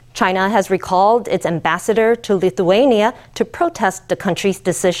China has recalled its ambassador to Lithuania to protest the country's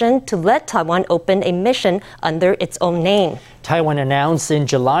decision to let Taiwan open a mission under its own name. Taiwan announced in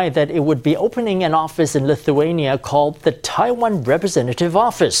July that it would be opening an office in Lithuania called the Taiwan Representative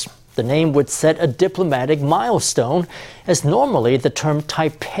Office. The name would set a diplomatic milestone, as normally the term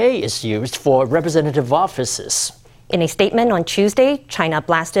Taipei is used for representative offices. In a statement on Tuesday, China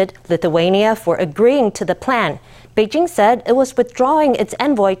blasted Lithuania for agreeing to the plan. Beijing said it was withdrawing its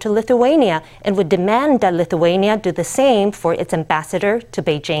envoy to Lithuania and would demand that Lithuania do the same for its ambassador to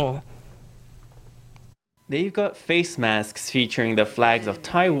Beijing. They've got face masks featuring the flags of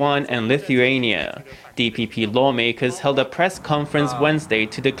Taiwan and Lithuania. DPP lawmakers held a press conference Wednesday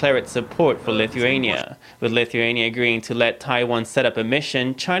to declare its support for Lithuania. With Lithuania agreeing to let Taiwan set up a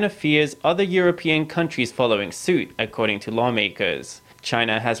mission, China fears other European countries following suit, according to lawmakers.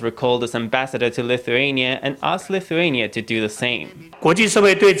 China has recalled its ambassador to Lithuania and asked Lithuania to do the same.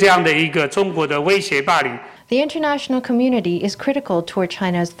 The international community is critical toward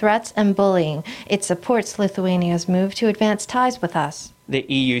China's threats and bullying. It supports Lithuania's move to advance ties with us. The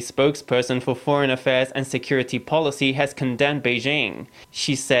EU spokesperson for Foreign Affairs and Security Policy has condemned Beijing.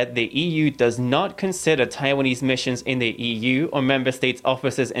 She said the EU does not consider Taiwanese missions in the EU or member states'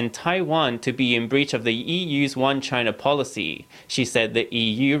 offices in Taiwan to be in breach of the EU's One China policy. She said the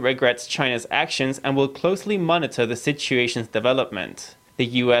EU regrets China's actions and will closely monitor the situation's development. The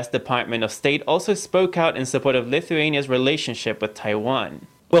U.S. Department of State also spoke out in support of Lithuania's relationship with Taiwan.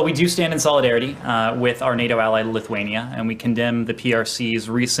 Well, we do stand in solidarity with our NATO ally Lithuania, and we condemn the PRC's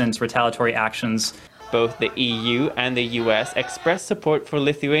recent retaliatory actions. Both the EU and the US expressed support for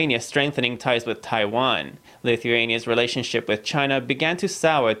Lithuania strengthening ties with Taiwan. Lithuania's relationship with China began to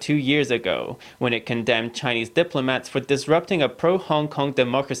sour 2 years ago when it condemned Chinese diplomats for disrupting a pro-Hong Kong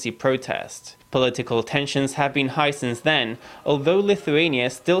democracy protest. Political tensions have been high since then, although Lithuania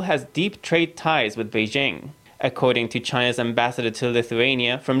still has deep trade ties with Beijing. According to China's ambassador to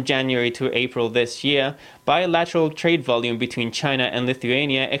Lithuania, from January to April this year, bilateral trade volume between China and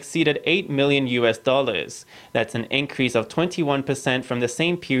Lithuania exceeded $8 million. That's an increase of 21% from the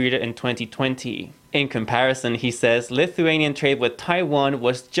same period in 2020. In comparison, he says, Lithuanian trade with Taiwan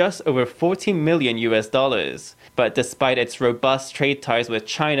was just over $40 million. But despite its robust trade ties with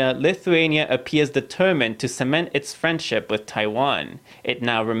China, Lithuania appears determined to cement its friendship with Taiwan. It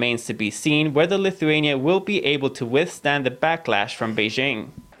now remains to be seen whether Lithuania will be able to withstand the backlash from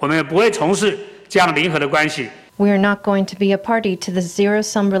Beijing. We are not going to be a party to the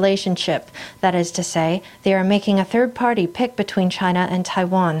zero-sum relationship. That is to say, they are making a third party pick between China and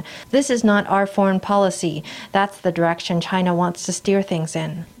Taiwan. This is not our foreign policy. That's the direction China wants to steer things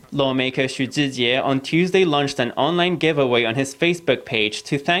in. Lawmaker Xu Zhijie on Tuesday launched an online giveaway on his Facebook page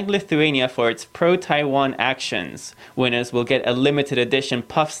to thank Lithuania for its pro-Taiwan actions. Winners will get a limited edition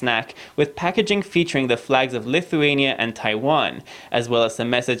puff snack with packaging featuring the flags of Lithuania and Taiwan, as well as a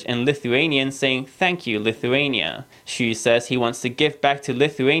message in Lithuanian saying, "Thank you, Lithuania." Xu says he wants to give back to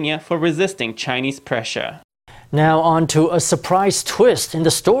Lithuania for resisting Chinese pressure. Now on to a surprise twist in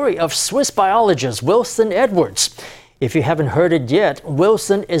the story of Swiss biologist Wilson Edwards. If you haven't heard it yet,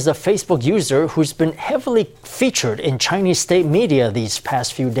 Wilson is a Facebook user who's been heavily featured in Chinese state media these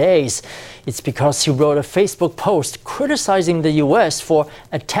past few days. It's because he wrote a Facebook post criticizing the U.S. for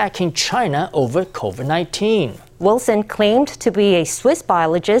attacking China over COVID-19. Wilson claimed to be a Swiss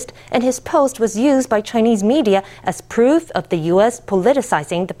biologist, and his post was used by Chinese media as proof of the U.S.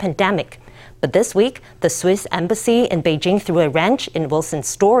 politicizing the pandemic. But this week, the Swiss embassy in Beijing threw a wrench in Wilson's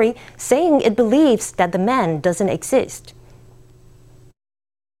story, saying it believes that the man doesn't exist.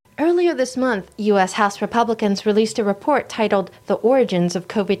 Earlier this month, U.S. House Republicans released a report titled The Origins of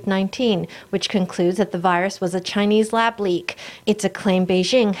COVID-19, which concludes that the virus was a Chinese lab leak. It's a claim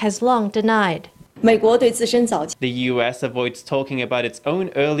Beijing has long denied. The U.S. avoids talking about its own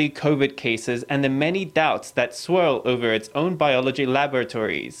early COVID cases and the many doubts that swirl over its own biology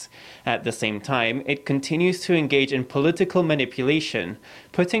laboratories. At the same time, it continues to engage in political manipulation,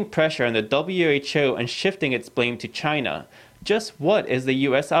 putting pressure on the WHO and shifting its blame to China. Just what is the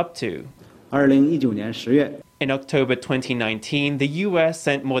U.S. up to? In October 2019, the U.S.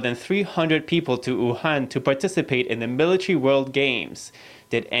 sent more than 300 people to Wuhan to participate in the Military World Games.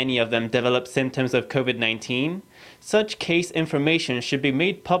 Did any of them develop symptoms of COVID-19? Such case information should be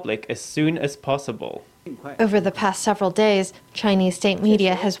made public as soon as possible. Over the past several days, Chinese state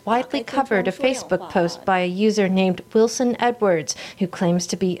media has widely covered a Facebook post by a user named Wilson Edwards, who claims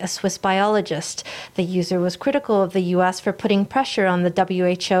to be a Swiss biologist. The user was critical of the U.S. for putting pressure on the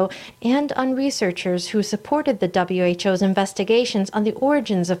WHO and on researchers who supported the WHO's investigations on the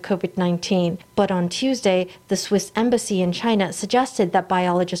origins of COVID-19. But on Tuesday, the Swiss embassy in China suggested that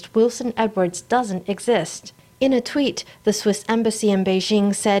biologist Wilson Edwards doesn't exist. In a tweet, the Swiss embassy in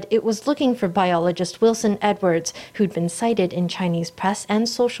Beijing said it was looking for biologist Wilson Edwards, who'd been cited in Chinese press and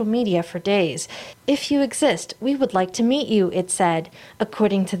social media for days. "If you exist, we would like to meet you," it said.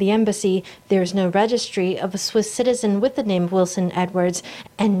 According to the embassy, there's no registry of a Swiss citizen with the name Wilson Edwards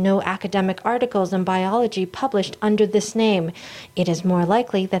and no academic articles in biology published under this name. It is more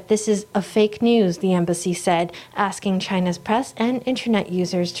likely that this is a fake news, the embassy said, asking China's press and internet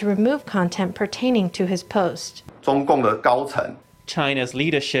users to remove content pertaining to his post. China's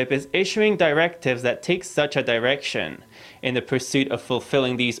leadership is issuing directives that take such a direction. In the pursuit of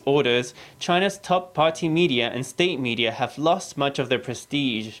fulfilling these orders, China's top party media and state media have lost much of their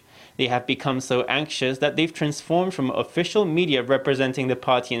prestige. They have become so anxious that they've transformed from official media representing the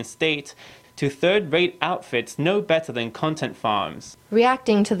party and state to third-rate outfits no better than content farms.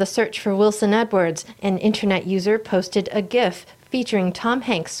 Reacting to the search for Wilson Edwards, an internet user posted a GIF featuring Tom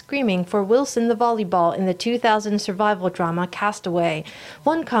Hanks screaming for Wilson the volleyball in the 2000 survival drama Castaway.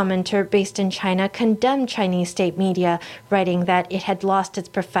 One commenter based in China condemned Chinese state media, writing that it had lost its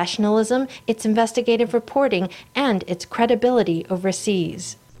professionalism, its investigative reporting, and its credibility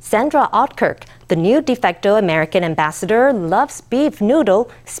overseas. Sandra Oudkirk, the new de facto American ambassador, loves beef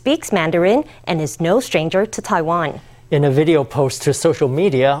noodle, speaks Mandarin, and is no stranger to Taiwan. In a video post to social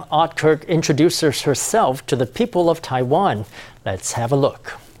media, Oudkirk introduces herself to the people of Taiwan. Let's have a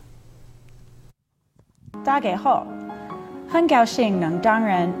look. 大家好，很高兴能担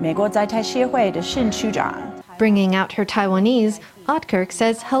任美国在台协会的新区长。 Bringing out her Taiwanese, Oudkirk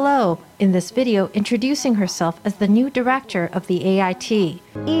says hello in this video, introducing herself as the new director of the AIT.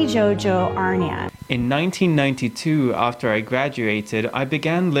 1992年 In 1992, after I graduated, I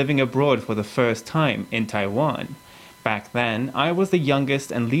began living abroad for the first time in Taiwan. Back then, I was the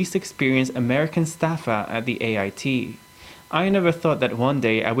youngest and least experienced American staffer at the AIT. I never thought that one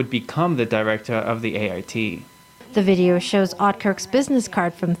day I would become the director of the AIT. The video shows Oudkirk's business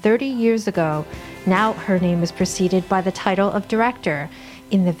card from 30 years ago. Now her name is preceded by the title of director.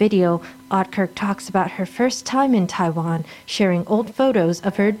 In the video, Oudkirk talks about her first time in Taiwan, sharing old photos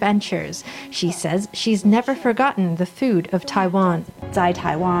of her adventures. She says she's never forgotten the food of Taiwan. 在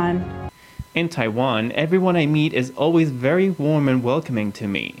台湾 In Taiwan, everyone I meet is always very warm and welcoming to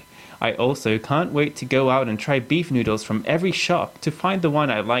me. I also can't wait to go out and try beef noodles from every shop to find the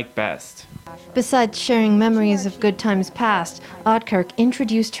one I like best. Besides sharing memories of good times past, Oudkirk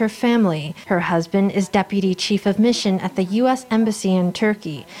introduced her family. Her husband is Deputy Chief of Mission at the U.S. Embassy in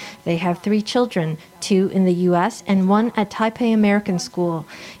Turkey. They have 3 children, 2 in the U.S. and 1 at Taipei American School.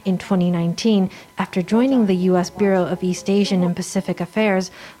 In 2019, after joining the U.S. Bureau of East Asian and Pacific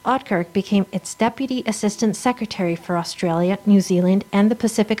Affairs, Oudkirk became its Deputy Assistant Secretary for Australia, New Zealand, and the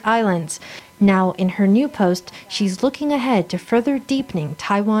Pacific Islands. Now, in her new post, she's looking ahead to further deepening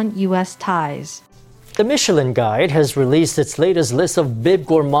Taiwan-U.S. ties. The Michelin Guide has released its latest list of Bib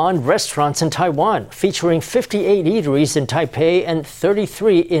Gourmand restaurants in Taiwan, featuring 58 eateries in Taipei and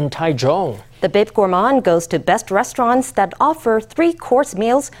 33 in Taichung. The Bib Gourmand goes to best restaurants that offer 3-course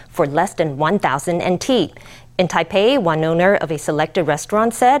meals for less than 1,000 NT. In Taipei, one owner of a selected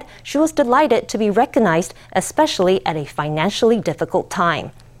restaurant said she was delighted to be recognized, especially at a financially difficult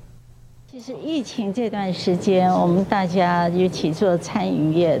time. 其实疫情这段时间，我们大家尤其做餐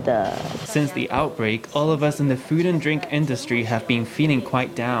饮业的。 Since the outbreak, all of us in the food and drink industry have been feeling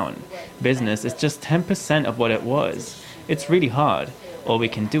quite down. Business is just 10% of what it was. It's really hard. All we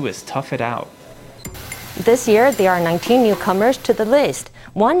can do is tough it out. This year, there are 19 newcomers to the list.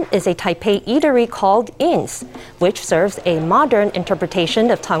 One is a Taipei eatery called Inns, which serves a modern interpretation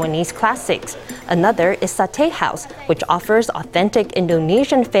of Taiwanese classics. Another is Satay House, which offers authentic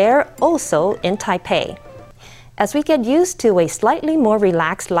Indonesian fare, also in Taipei. As we get used to a slightly more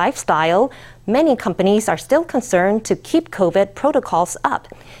relaxed lifestyle, many companies are still concerned to keep COVID protocols up.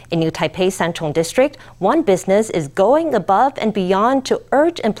 In New Taipei Sanchong District, one business is going above and beyond to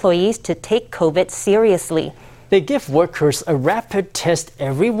urge employees to take COVID seriously. They give workers a rapid test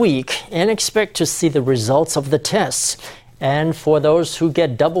every week and expect to see the results of the tests. And for those who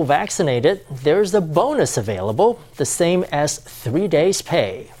get double vaccinated, there's a bonus available, the same as 3 days'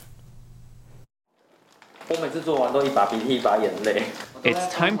 pay. 我每次做完都一把鼻涕一把眼泪。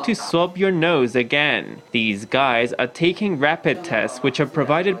It's time to swab your nose again. These guys are taking rapid tests which are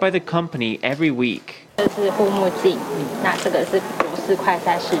provided by the company every week.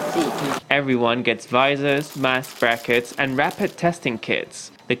 Everyone gets visors, mask brackets, and rapid testing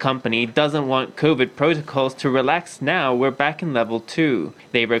kits. The company doesn't want COVID protocols to relax now we're back in level 2.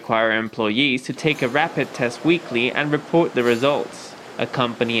 They require employees to take a rapid test weekly and report the results. A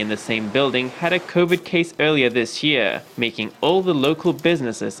company in the same building had a COVID case earlier this year, making all the local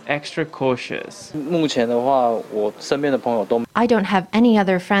businesses extra cautious. I don't have any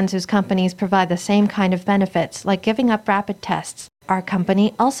other friends whose companies provide the same kind of benefits, like giving up rapid tests. Our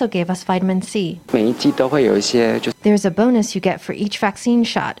company also gave us vitamin C. There's a bonus you get for each vaccine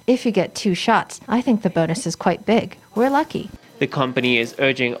shot. If you get 2 shots, I think the bonus is quite big. We're lucky. The company is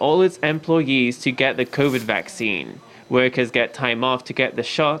urging all its employees to get the COVID vaccine. Workers get time off to get the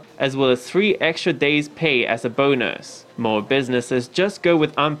shot, as well as 3 extra days' pay as a bonus. More businesses just go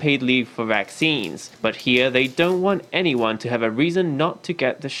with unpaid leave for vaccines, but here they don't want anyone to have a reason not to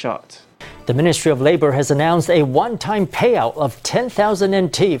get the shot. The Ministry of Labor has announced a one-time payout of 10,000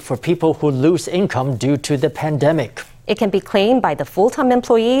 NT for people who lose income due to the pandemic. It can be claimed by the full-time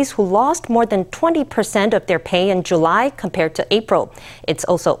employees who lost more than 20% of their pay in July compared to April. It's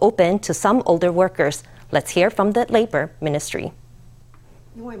also open to some older workers. Let's hear from the Labor Ministry.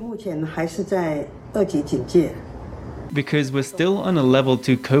 Because we're still on a level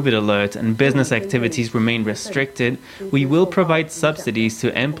 2 COVID alert and business activities remain restricted, we will provide subsidies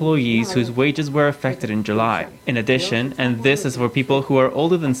to employees whose wages were affected in July. In addition, and this is for people who are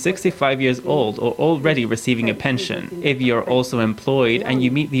older than 65 years old or already receiving a pension, if you're also employed and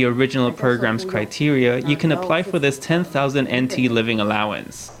you meet the original program's criteria, you can apply for this 10,000 NT living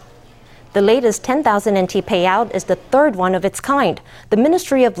allowance. The latest 10,000 NT payout is the 3rd one of its kind. The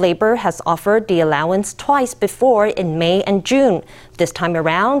Ministry of Labor has offered the allowance twice before in May and June. This time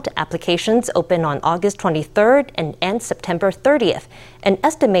around, applications open on August 23rd and end September 30th. An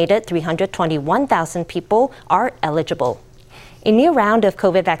estimated 321,000 people are eligible. A new round of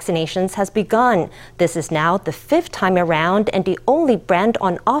COVID vaccinations has begun. This is now the 5th time around, and the only brand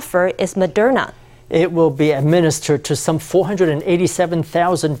on offer is Moderna. It will be administered to some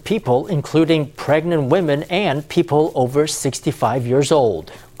 487,000 people, including pregnant women and people over 65 years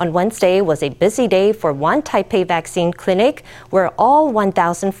old. On Wednesday was a busy day for one Taipei vaccine clinic, where all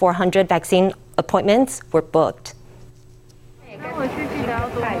 1,400 vaccine appointments were booked.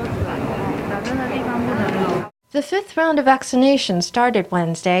 The 5th round of vaccination started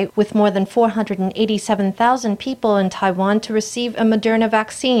Wednesday, with more than 487,000 people in Taiwan to receive a Moderna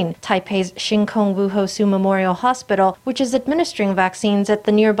vaccine. Taipei's Shinkong Wuhosu Memorial Hospital, which is administering vaccines at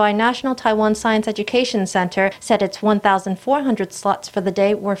the nearby National Taiwan Science Education Center, said its 1,400 slots for the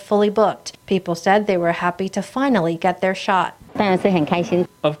day were fully booked. People said they were happy to finally get their shot.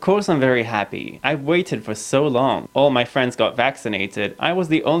 Of course I'm very happy. I've waited for so long. All my friends got vaccinated. I was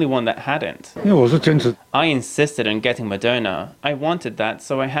the only one that hadn't. I insisted on getting Moderna. I wanted that,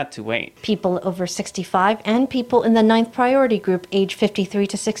 so I had to wait. People over 65 and people in the 9th priority group, age 53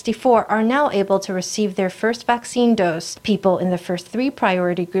 to 64, are now able to receive their first vaccine dose. People in the first 3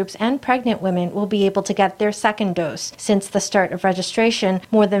 priority groups and pregnant women will be able to get their second dose. Since the start of registration,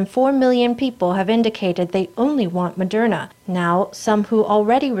 more than 4 million people have indicated they only want Moderna. Now, some who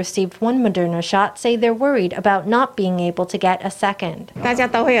already received one Moderna shot say they're worried about not being able to get a second.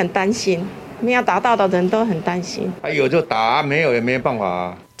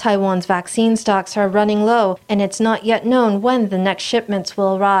 Taiwan's vaccine stocks are running low, and it's not yet known when the next shipments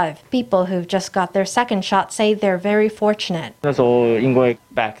will arrive. People who've just got their second shot say they're very fortunate.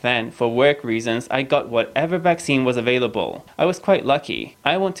 Back then, for work reasons, I got whatever vaccine was available. I was quite lucky.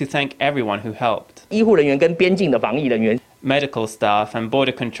 I want to thank everyone who helped. Medical staff and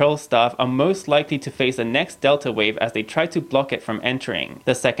border control staff are most likely to face the next Delta wave as they try to block it from entering.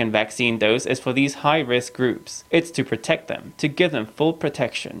 The second vaccine dose is for these high-risk groups. It's to protect them, to give them full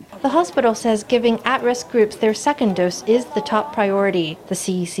protection. The hospital says giving at-risk groups their second dose is the top priority. The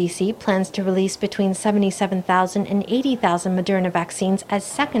CECC plans to release between 77,000 and 80,000 Moderna vaccines as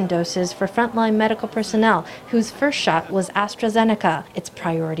second doses for frontline medical personnel whose first shot was AstraZeneca. Its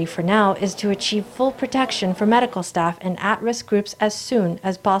priority for now is to achieve full protection for medical staff and at-risk groups as soon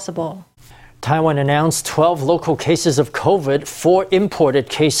as possible. Taiwan announced 12 local cases of COVID, 4 imported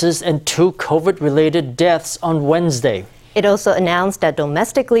cases, and 2 COVID-related deaths on Wednesday. It also announced that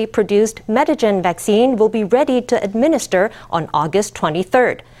domestically produced Medigen vaccine will be ready to administer on August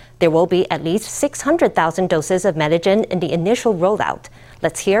 23rd. There will be at least 600,000 doses of Medigen in the initial rollout.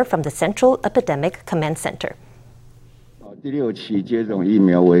 Let's hear from the Central Epidemic Command Center. 第6期接种疫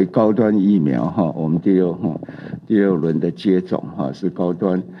苗为高端疫苗哈，我们第6轮的接种哈是高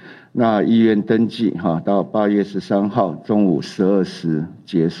端。那医院登记哈到8月13号中午12时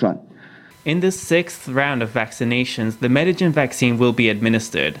结算。In the 6th round of vaccinations, the Medigen vaccine will be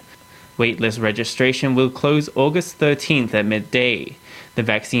administered. Waitlist registration will close August 13th at midday. The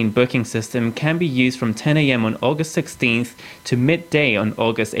vaccine booking system can be used from 10 a.m. on August 16th to midday on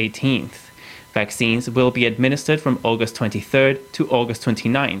August 18th. Vaccines will be administered from August 23rd to August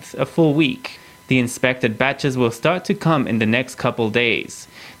 29th, a full week. The inspected batches will start to come in the next couple days.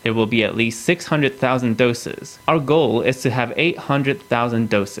 There will be at least 600,000 doses. Our goal is to have 800,000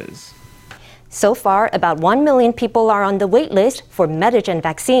 doses. So far, about 1 million people are on the wait list for Medigen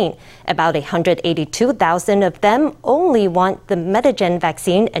vaccine. About 182,000 of them only want the Medigen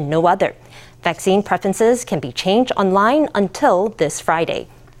vaccine and no other. Vaccine preferences can be changed online until this Friday.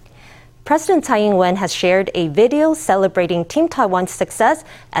 President Tsai Ing-wen has shared a video celebrating Team Taiwan's success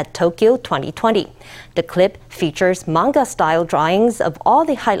at Tokyo 2020. The clip features manga-style drawings of all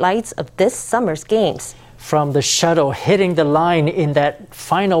the highlights of this summer's games. From the shuttle hitting the line in that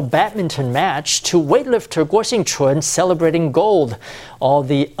final badminton match to weightlifter Guo Xingchun celebrating gold, all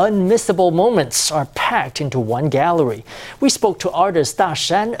the unmissable moments are packed into one gallery. We spoke to artist Da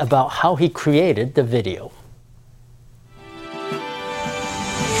Shan about how he created the video.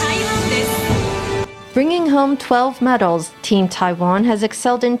 Bringing home 12 medals, Team Taiwan has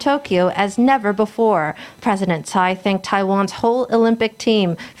excelled in Tokyo as never before. President Tsai thanked Taiwan's whole Olympic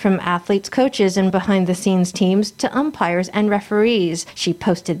team, from athletes, coaches, and behind-the-scenes teams to umpires and referees. She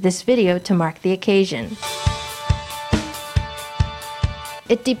posted this video to mark the occasion.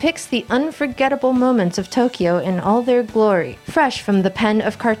 It depicts the unforgettable moments of Tokyo in all their glory, fresh from the pen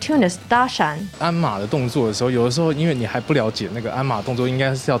of cartoonist Da Shan. 鞍马的动作的时候，有的时候因为你还不了解那个鞍马动作应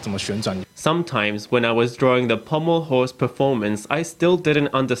该是要怎么旋转。 Sometimes when I was drawing the pommel horse performance, I still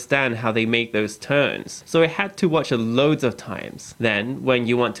didn't understand how they make those turns, so I had to watch it loads of times. Then, when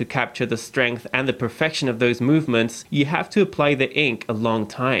you want to capture the strength and the perfection of those movements, you have to apply the ink a long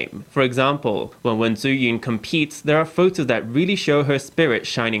time. For example, when Wen Zuyun competes, there are photos that really show her spirit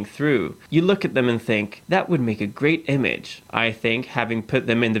shining through. You look at them and think, that would make a great image. I think, having put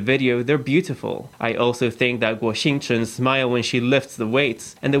them in the video, they're beautiful. I also think that Guo Xingchun's smile when she lifts the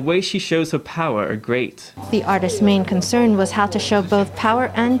weights, and the way she shows her power are great. The artist's main concern was how to show both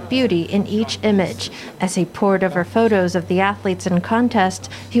power and beauty in each image. As he pored over photos of the athletes in contest,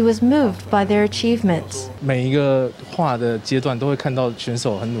 he was moved by their achievements. 每一个画的阶段都会看到选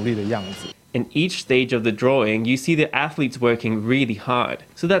手很努力的样子。 In each stage of the drawing, you see the athletes working really hard,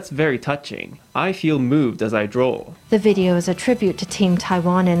 so that's very touching. I feel moved as I draw. The video is a tribute to Team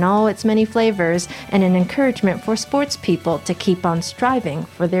Taiwan in all its many flavors and an encouragement for sports people to keep on striving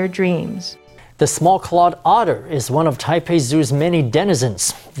for their dreams. The small-clawed otter is one of Taipei Zoo's many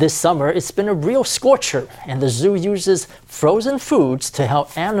denizens. This summer, it's been a real scorcher, and the zoo uses frozen foods to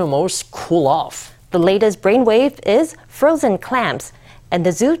help animals cool off. The latest brainwave is frozen clams. And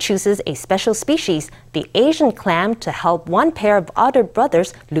the zoo chooses a special species, the Asian clam, to help one pair of otter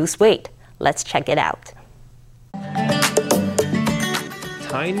brothers lose weight. Let's check it out.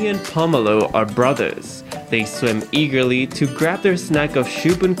 Tiny and Pomelo are brothers. They swim eagerly to grab their snack of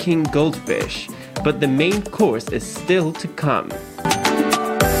Shubun King goldfish, but the main course is still to come.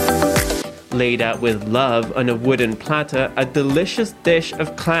 Laid out with love on a wooden platter, a delicious dish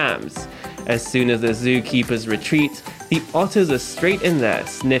of clams. As soon as the zookeepers retreat, the otters are straight in there,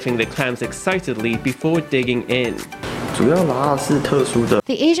 sniffing the clams excitedly before digging in.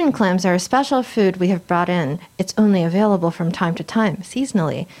 The Asian clams are a special food we have brought in. It's only available from time to time,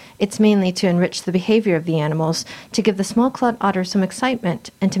 seasonally. It's mainly to enrich the behavior of the animals, to give the small-clawed otter some excitement,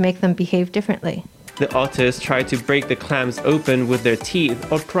 and to make them behave differently. The otters try to break the clams open with their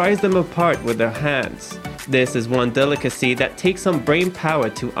teeth or prise them apart with their hands. This is one delicacy that takes some brain power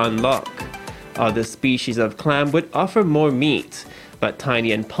to unlock. Other species of clam would offer more meat, but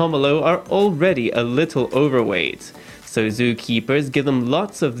Tiny and Pomelo are already a little overweight. So zookeepers give them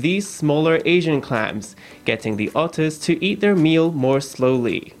lots of these smaller Asian clams, getting the otters to eat their meal more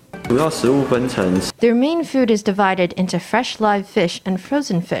slowly. Their main food is divided into fresh live fish and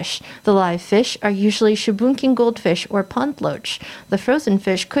frozen fish. The live fish are usually Shubun King goldfish or pond loach. The frozen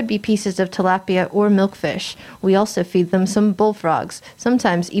fish could be pieces of tilapia or milkfish. We also feed them some bullfrogs,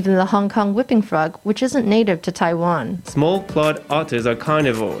 sometimes even the Hong Kong whipping frog, which isn't native to Taiwan. Small-clawed otters are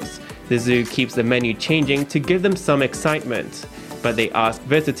carnivores. The zoo keeps the menu changing to give them some excitement, but they ask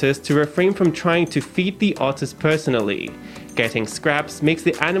visitors to refrain from trying to feed the otters personally. Getting scraps makes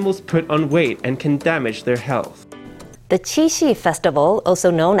the animals put on weight and can damage their health. The Qixi Festival, also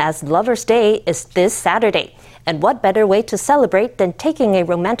known as Lover's Day, is this Saturday. And what better way to celebrate than taking a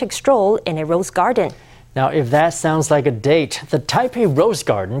romantic stroll in a rose garden? Now, if that sounds like a date, the Taipei Rose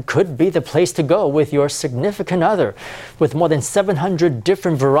Garden could be the place to go with your significant other. With more than 700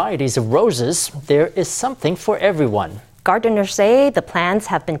 different varieties of roses, there is something for everyone. Gardeners say the plants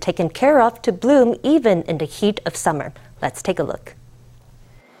have been taken care of to bloom even in the heat of summer. Let's take a look.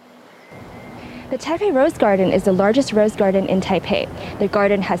 The Taipei Rose Garden is the largest rose garden in Taipei. The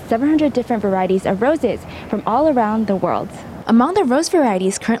garden has 700 different varieties of roses from all around the world. Among the rose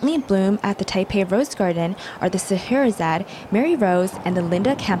varieties currently in bloom at the Taipei Rose Garden are the Scheherazade, Mary Rose, and the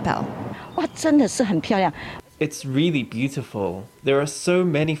Linda Campbell. It's really beautiful. There are so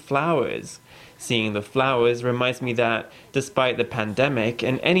many flowers. Seeing the flowers reminds me that, despite the pandemic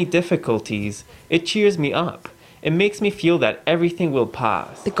and any difficulties, it cheers me up. It makes me feel that everything will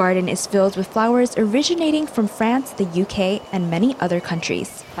pass. The garden is filled with flowers originating from France, the UK, and many other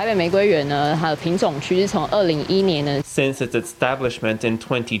countries. Since its establishment in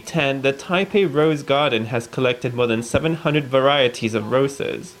 2010, the Taipei Rose Garden has collected more than 700 varieties of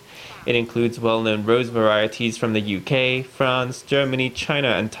roses. It includes well-known rose varieties from the UK, France, Germany, China,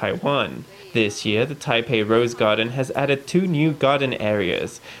 and Taiwan. This year, the Taipei Rose Garden has added 2 new garden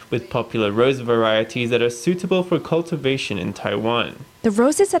areas with popular rose varieties that are suitable for cultivation in Taiwan. The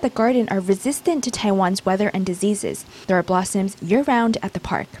roses at the garden are resistant to Taiwan's weather and diseases. There are blossoms year-round at the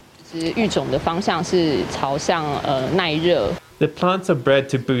park. The plants are bred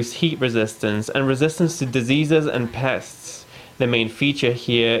to boost heat resistance and resistance to diseases and pests. The main feature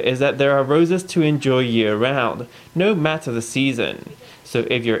here is that there are roses to enjoy year-round, no matter the season. So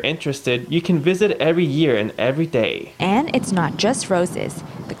if you're interested, you can visit every year and every day. And it's not just roses.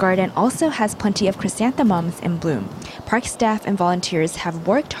 The garden also has plenty of chrysanthemums in bloom. Park staff and volunteers have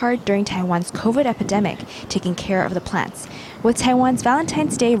worked hard during Taiwan's COVID epidemic, taking care of the plants. With Taiwan's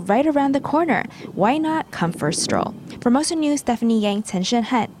Valentine's Day right around the corner, why not come for a stroll? For Mosun News, Stephanie Yang, Chen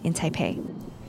Shenhan in Taipei.